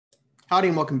Howdy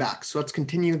and welcome back. So let's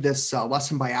continue this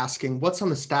lesson by asking what's on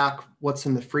the stack, what's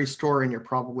in the free store, and you're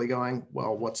probably going,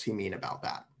 well, what's he mean about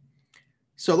that?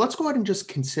 So let's go ahead and just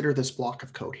consider this block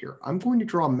of code here. I'm going to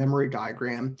draw a memory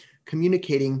diagram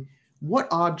communicating what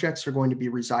objects are going to be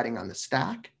residing on the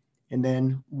stack, and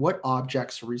then what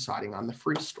objects are residing on the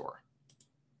free store.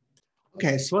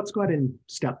 Okay, so let's go ahead and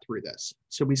step through this.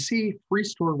 So we see free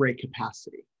store array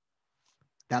capacity.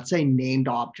 That's a named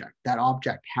object. That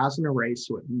object has an array,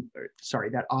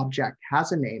 that object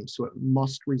has a name, so it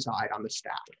must reside on the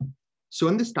stack. So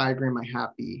in this diagram, I have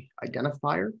the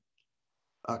identifier,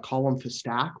 a column for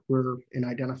stack where an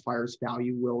identifier's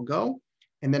value will go,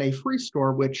 and then a free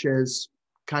store, which is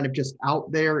kind of just out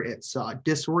there. It's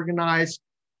disorganized.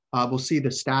 We'll see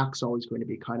the stack's always going to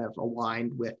be kind of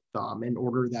aligned with in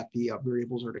order that the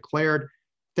variables are declared.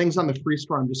 Things on the free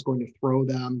store, I'm just going to throw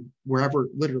them wherever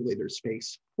literally there's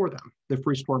space for them. The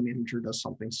free store manager does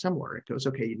something similar. It goes,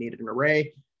 okay, you needed an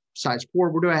array, size 4.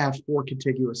 Where do I have 4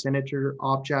 contiguous integer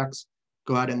objects?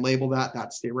 Go ahead and label that.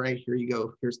 That's the array. Here you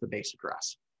go. Here's the base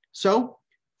address. So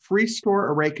free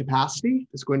store array capacity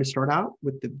is going to start out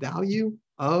with the value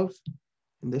of,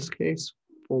 in this case,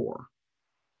 4.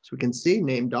 So we can see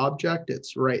named object,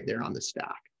 it's right there on the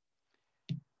stack.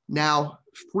 Now,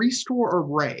 free store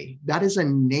array, that is a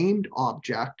named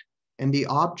object, and the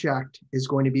object is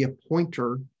going to be a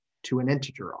pointer to an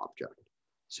integer object.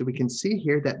 So we can see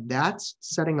here that that's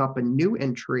setting up a new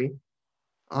entry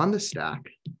on the stack.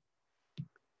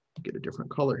 Get a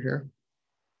different color here.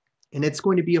 And it's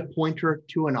going to be a pointer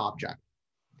to an object.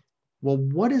 Well,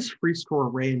 what is free store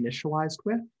array initialized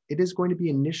with? It is going to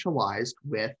be initialized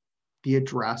with the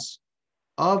address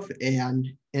of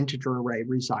an integer array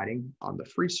residing on the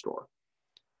free store.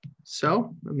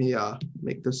 So let me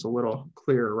make this a little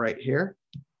clearer right here.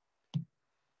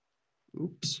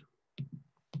 Oops.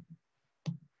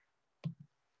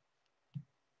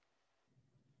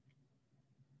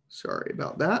 Sorry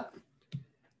about that.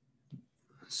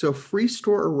 So free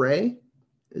store array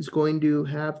is going to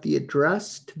have the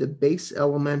address to the base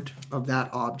element of that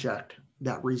object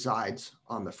that resides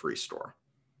on the free store.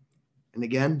 And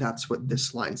again, that's what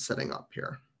this line's setting up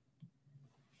here.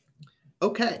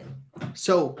 Okay,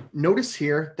 so notice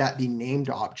here that the named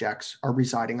objects are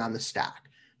residing on the stack.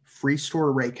 Free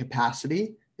store array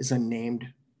capacity is a named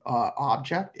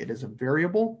object. It is a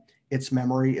variable. Its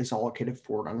memory is allocated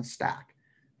for it on the stack.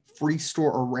 Free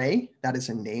store array, that is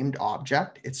a named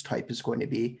object. Its type is going to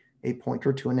be a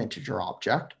pointer to an integer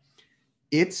object.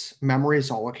 Its memory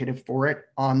is allocated for it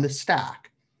on the stack.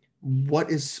 What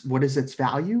is its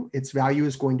value? Its value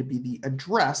is going to be the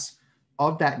address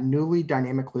of that newly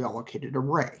dynamically allocated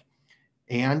array.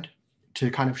 And to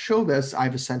kind of show this,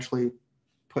 I've essentially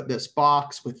put this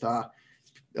box with a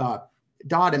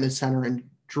dot in the center and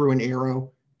drew an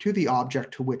arrow to the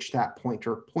object to which that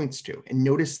pointer points to. And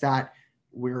notice that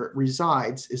where it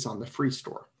resides is on the free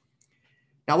store.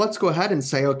 Now let's go ahead and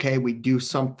say, okay, we do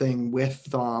something with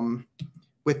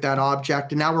that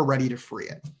object, and now we're ready to free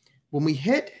it. When we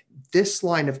hit this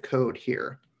line of code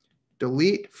here,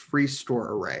 delete free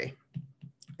store array,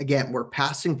 again, we're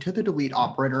passing to the delete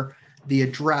operator the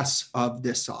address of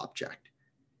this object.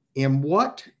 And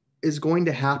what is going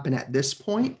to happen at this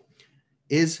point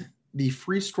is the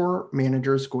free store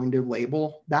manager is going to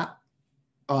label that,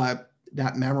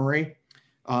 that memory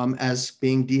as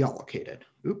being deallocated.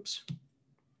 Oops.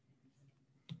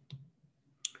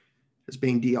 As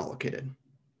being deallocated.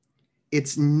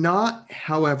 It's not,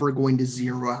 however, going to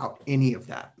zero out any of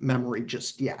that memory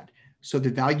just yet. So the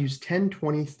values 10,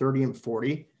 20, 30, and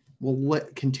 40 will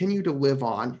continue to live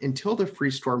on until the free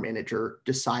store manager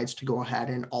decides to go ahead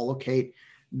and allocate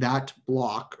that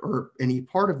block or any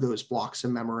part of those blocks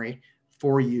of memory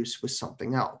for use with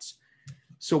something else.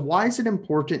 So why is it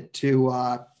important to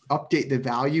update the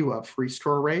value of free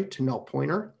store array to null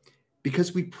pointer?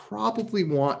 Because we probably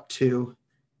want to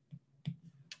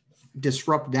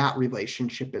disrupt that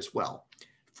relationship as well.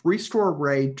 Free store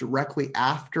array directly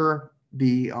after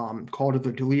the call to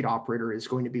the delete operator is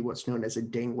going to be what's known as a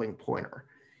dangling pointer.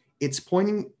 It's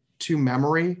pointing to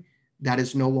memory that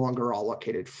is no longer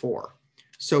allocated for.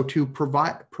 So to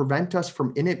prevent us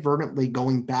from inadvertently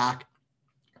going back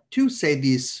to say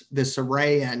this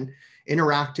array and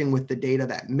interacting with the data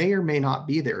that may or may not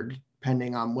be there,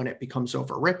 depending on when it becomes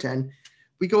overwritten,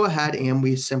 we go ahead and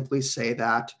we simply say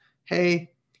that,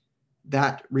 hey,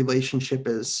 that relationship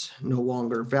is no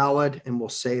longer valid, and we'll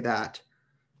say that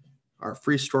our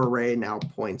free store array now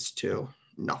points to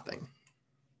nothing.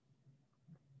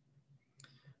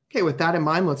 Okay, with that in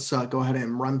mind, let's go ahead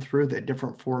and run through the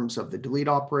different forms of the delete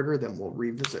operator. Then we'll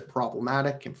revisit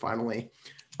problematic and finally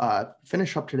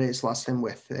finish up today's lesson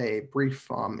with a brief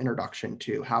introduction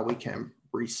to how we can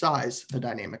resize a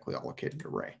dynamically allocated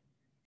array.